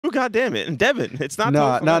God damn it. And Devin, it's not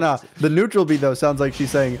No. The neutral beat, though, sounds like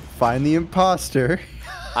she's saying, find the imposter.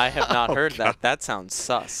 I have not heard that. That sounds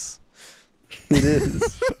sus. It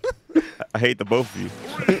is. I hate the both of you.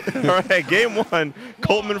 All right, game 1,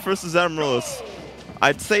 Coltman versus Amaryllis.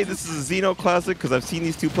 I'd say this is a Xeno classic because I've seen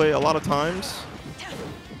these two play a lot of times.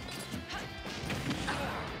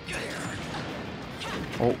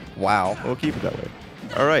 Oh, wow. We'll keep it that way.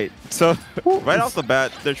 All right, so right off the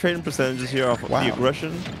bat, they're trading percentages here off of the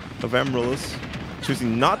aggression of Amaryllis,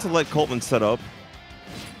 choosing not to let Coltman set up.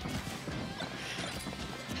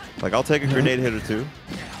 Like, I'll take a grenade hit or two.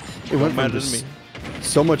 It went from just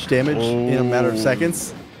so much damage in a matter of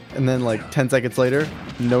seconds, and then like 10 seconds later,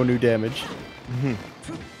 no new damage.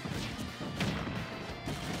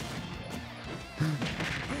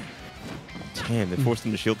 Damn, they forced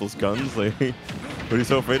him to shield those guns. Like, what are you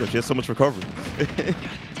so afraid of? She has so much recovery.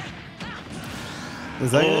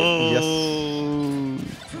 Is that it? Yes.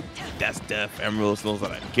 That's death. Amaryllis knows how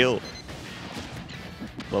to kill.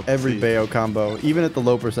 Every Bayo combo, even at the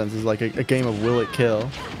low percents, is like a game of will it kill.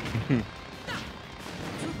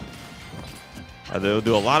 They'll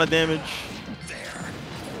do a lot of damage,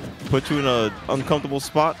 put you in an uncomfortable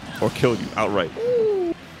spot, or kill you outright.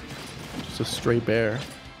 Just a straight bear.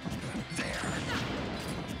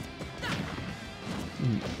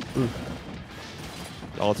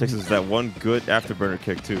 All it takes is that one good afterburner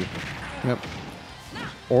kick, too. Yep.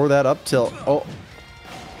 Or that up tilt. Oh,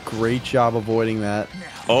 great job avoiding that.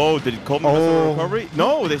 Oh, did Coltman mess up the recovery?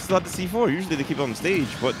 No, they still have the C4. Usually they keep it on the stage,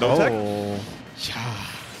 but no tech.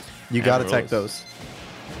 You gotta tech those.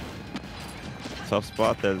 Tough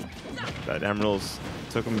spot that Amaryllis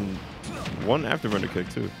took him one afterburner kick,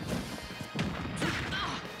 too.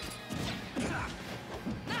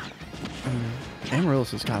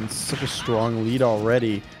 Amaryllis has gotten such a strong lead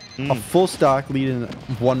already. A full stock lead in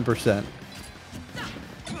 1%.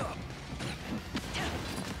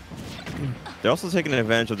 They're also taking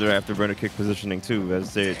advantage of their afterburner kick positioning too,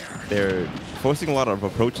 as they're forcing a lot of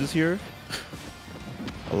approaches here.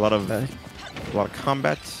 A lot of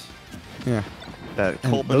combat. Yeah. That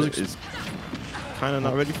Coltman is kind of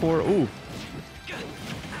not ready for. Ooh.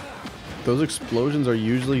 Those explosions are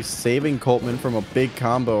usually saving Coltman from a big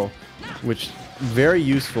combo, which very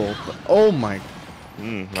useful. Oh my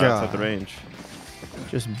right god. outside the range.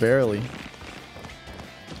 Just barely.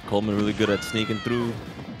 Coltman really good at sneaking through.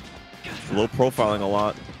 Low profiling a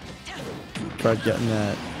lot. Tried getting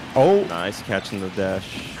that. Oh, nice catching the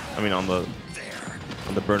dash. I mean on the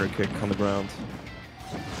burner kick on the ground.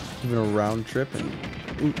 Even a round trip and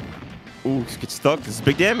ooh, gets stuck. This is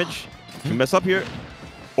big damage. Can mess up here.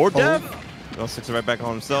 Or death. Oh, sticks it right back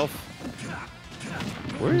on himself.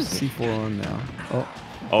 Where is C4 on now?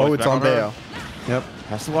 Oh, it's on Bayo. Yep.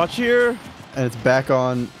 Has to watch here. And it's back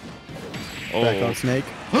on Snake.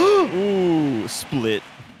 Ooh, split.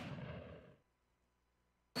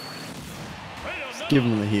 Just give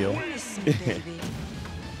him the heal.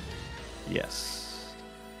 Yes.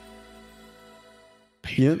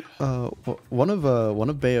 Yeah, one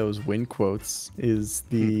of Bayo's win quotes is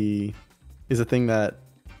a thing that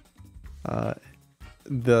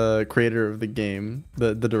the creator of the game,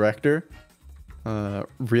 the director,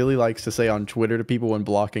 really likes to say on Twitter to people when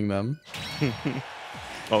blocking them.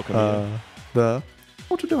 Want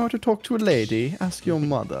to know how to talk to a lady? Ask your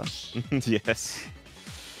mother. Yes.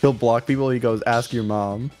 He'll block people. He goes, ask your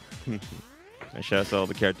mom. I shout out to all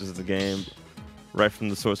the characters of the game, right from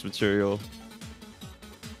the source material.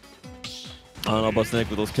 I don't know about Snake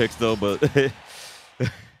with those kicks though, but they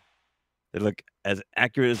look as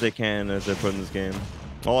accurate as they can as they're put in this game.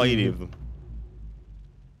 All 80 of them.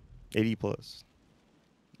 80 plus.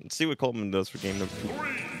 Let's see what Coltman does for game number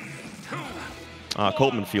 2.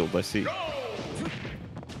 Coltman Field, I see.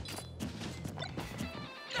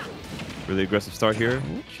 Really aggressive start here.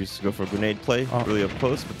 Chooses to go for a grenade play, really up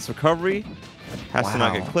close, but this recovery has to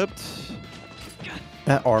not get clipped.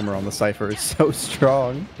 That armor on the Cypher is so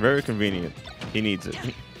strong. Very convenient. He needs it.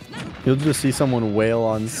 You'll just see someone wail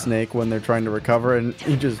on Snake when they're trying to recover, and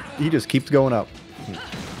he just keeps going up.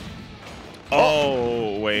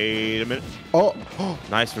 Oh, wait a minute. Oh,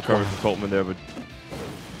 nice recovery from Coltman there, but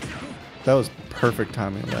that was perfect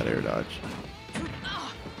timing of that air dodge.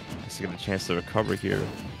 Has to get a chance to recover here.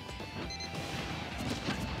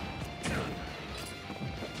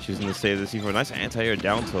 Choosing to save the C4. Nice anti-air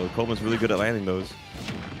down tilt. Coltman's really good at landing those.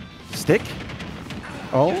 Stick?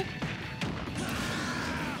 Oh?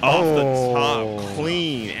 Off the top.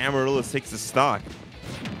 Clean. Amaryllis takes the stock.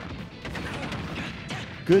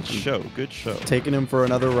 Good show. Good show. Taking him for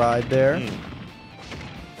another ride there.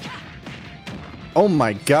 Oh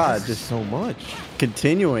my god. Just so much.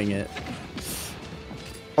 Continuing it.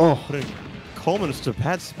 Oh. Putting Coltman in such a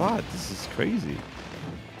bad spot. This is crazy.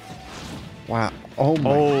 Wow. Oh my.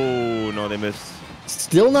 Oh, no, they missed.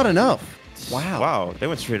 Still not enough. Wow. Wow, they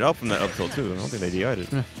went straight up from that up tilt too. I don't think they DI'd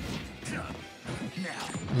it. I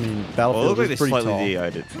mean, Well, it Battlefield looked like they is pretty slightly tall.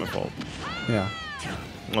 DI'd it. My fault. Yeah.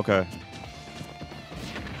 Okay.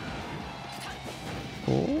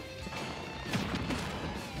 Oh.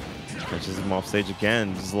 Catches him off stage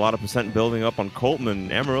again. There's a lot of percent building up on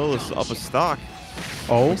Coltman. Amaryllis up a stock.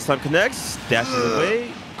 Oh. This time connects, dashes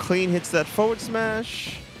away. Clean hits that forward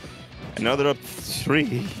smash. And now they're up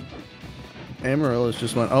 3. Amaryllis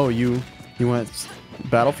just went, oh, you went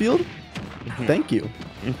Battlefield? Thank you.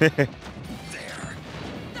 It's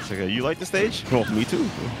like, you like the stage? Well, me too.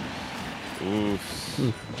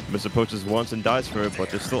 Oof. Misapproaches once and dies for it, but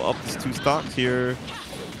they're still up to 2 stocks here.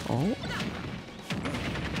 Oh.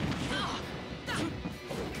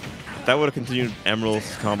 If that would have continued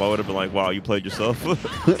Amaryllis' combo, I would have been like, wow, you played yourself.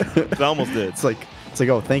 I almost did. It's like,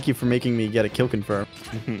 oh, thank you for making me get a kill confirm.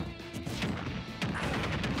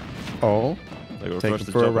 Oh. Like, Take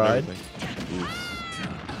it for a ride.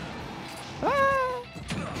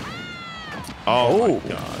 Oh my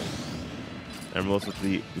god. Amaryllis with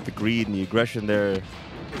the greed and the aggression there.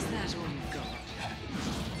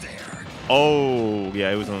 Oh yeah,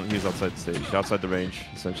 he was outside the stage, outside the range,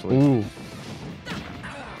 essentially. Ooh.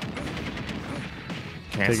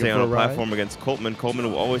 Can't stay on a platform against Coltman. Coltman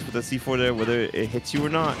will always put the C4 there, whether it hits you or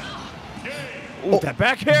not. Ooh, that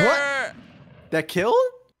back air! What? That killed?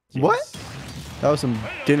 Yes. What? That was some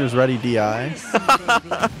dinner's ready DI.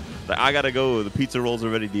 Like, I gotta go. The pizza rolls are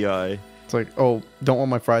ready. DI. It's like, oh, don't want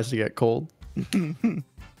my fries to get cold. God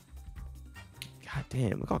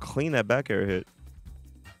damn! Look how clean that back air hit.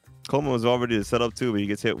 Coltman was already the setup too, but he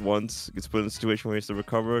gets hit once, gets put in a situation where he has to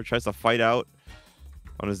recover, tries to fight out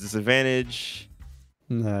on his disadvantage.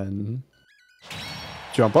 And then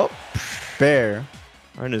jump up. Bear.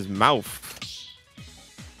 Right in his mouth.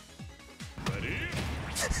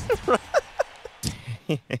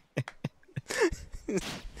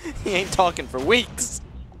 He ain't talking for weeks.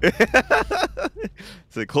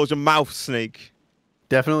 So close your mouth, Snake.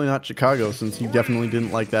 Definitely not Chicago, since you definitely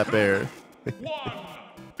didn't like that bear.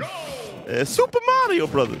 Super Mario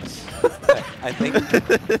Brothers. I think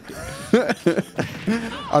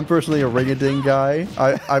I'm personally a ring-a-ding guy.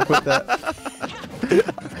 I put that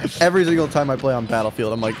every single time I play on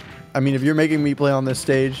Battlefield. I'm like, I mean, if you're making me play on this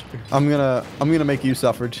stage, I'm gonna make you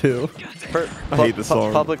suffer too. I hate the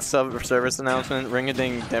song. Public service announcement: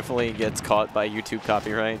 Ring-a-Ding definitely gets caught by YouTube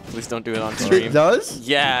copyright. Please don't do it on stream. It does?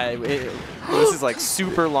 Yeah, this is like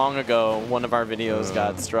super long ago. One of our videos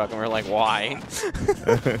got struck, and we're like, why?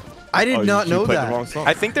 I did not know that.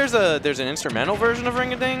 I think there's an instrumental version of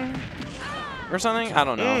Ring-a-Ding or something. I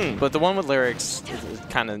don't know, but the one with lyrics is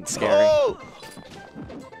kind of scary. Oh!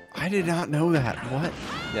 I did not know that. What?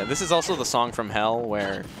 Yeah, this is also the song from Hell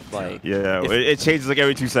where, like... Yeah, it changes like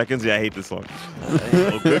every 2 seconds. Yeah, I hate this song.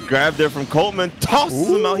 Oh, good grab there from Coltman. Tosses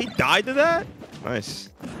him out. He died to that? Nice.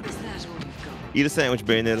 Eat a sandwich,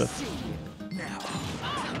 Bayonetta.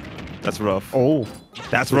 That's rough. Oh.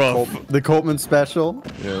 That's rough. The Coltman special?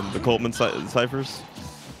 Yeah, the Coltman ciphers.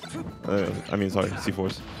 I mean, sorry,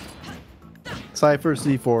 C4s. Cypher,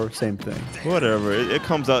 C4, same thing. Whatever. It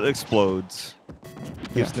comes out, it explodes.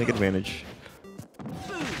 Yeah. Just take advantage.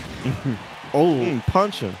 Oh.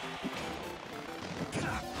 Punch him.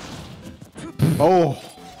 Oh.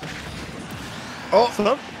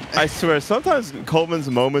 Oh. I swear, sometimes Coltman's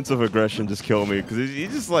moments of aggression just kill me because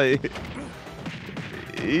he's just like...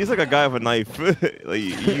 He's like a guy with a knife. Like,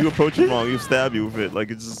 you approach him wrong, you stab you with it.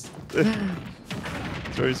 Like, it's just...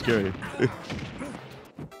 It's very scary.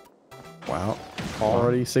 Wow.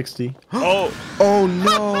 Already 60. Oh! Oh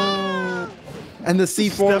no! And the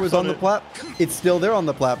C4 was on the It's still there on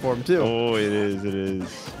the platform too. Oh, it is. It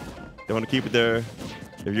is. They want to keep it there.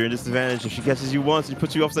 If you're in disadvantage, if she catches you once, she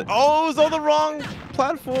puts you off. Oh, it's on the wrong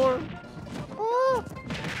platform. Oh.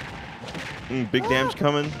 Big damage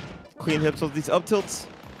coming. Clean hips with these up tilts.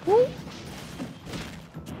 Woo.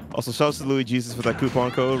 Also, shouts to Louis Jesus for that coupon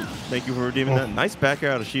code. Thank you for redeeming that. Nice back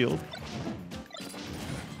air out of shield.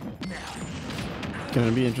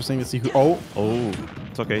 Gonna be interesting to see who. Oh,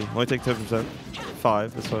 it's okay. Only take 10%.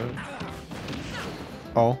 5. That's fine.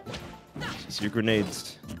 Oh, It's your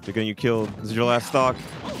grenades. They're getting you killed. This is your last stock.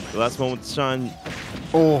 Your last moment to shine.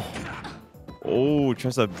 oh. Oh,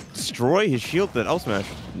 tries to destroy his shield with that L smash.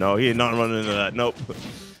 No, he ain't not running into that. Nope.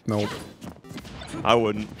 Nope. I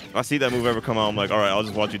wouldn't. If I see that move ever come out, I'm like, all right, I'll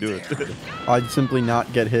just watch you do it. I'd simply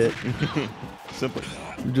not get hit. Simple.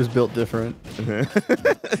 You're just built different.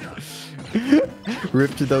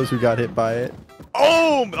 Rip to those who got hit by it.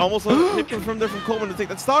 Oh, almost a hit from there from Coltman to take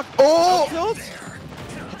that stock. Oh! Tilt.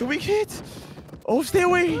 The weak hit. Oh, stay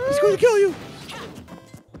away. He's going to kill you.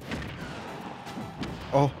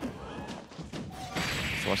 Oh.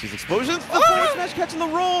 So watch these explosions. The forward smash catching the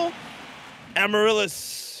roll.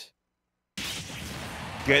 Amaryllis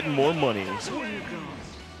getting more money.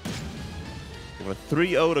 Give a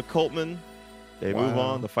 3-0 to Coltman. They move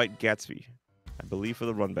on to fight Gatsby, I believe, for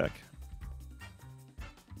the run back.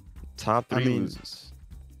 Top 3 loses.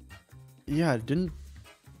 Yeah, didn't.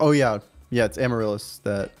 Oh yeah, it's Amaryllis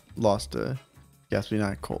that lost to Gatsby,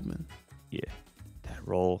 not Coltman. Yeah, that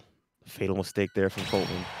roll, fatal mistake there from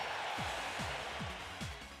Coltman.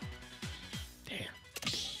 Damn,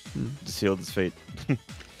 just sealed his fate.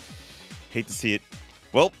 Hate to see it.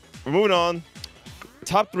 Well, we're moving on.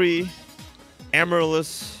 Top 3: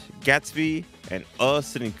 Amaryllis, Gatsby, and us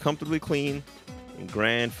sitting comfortably clean in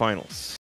grand finals.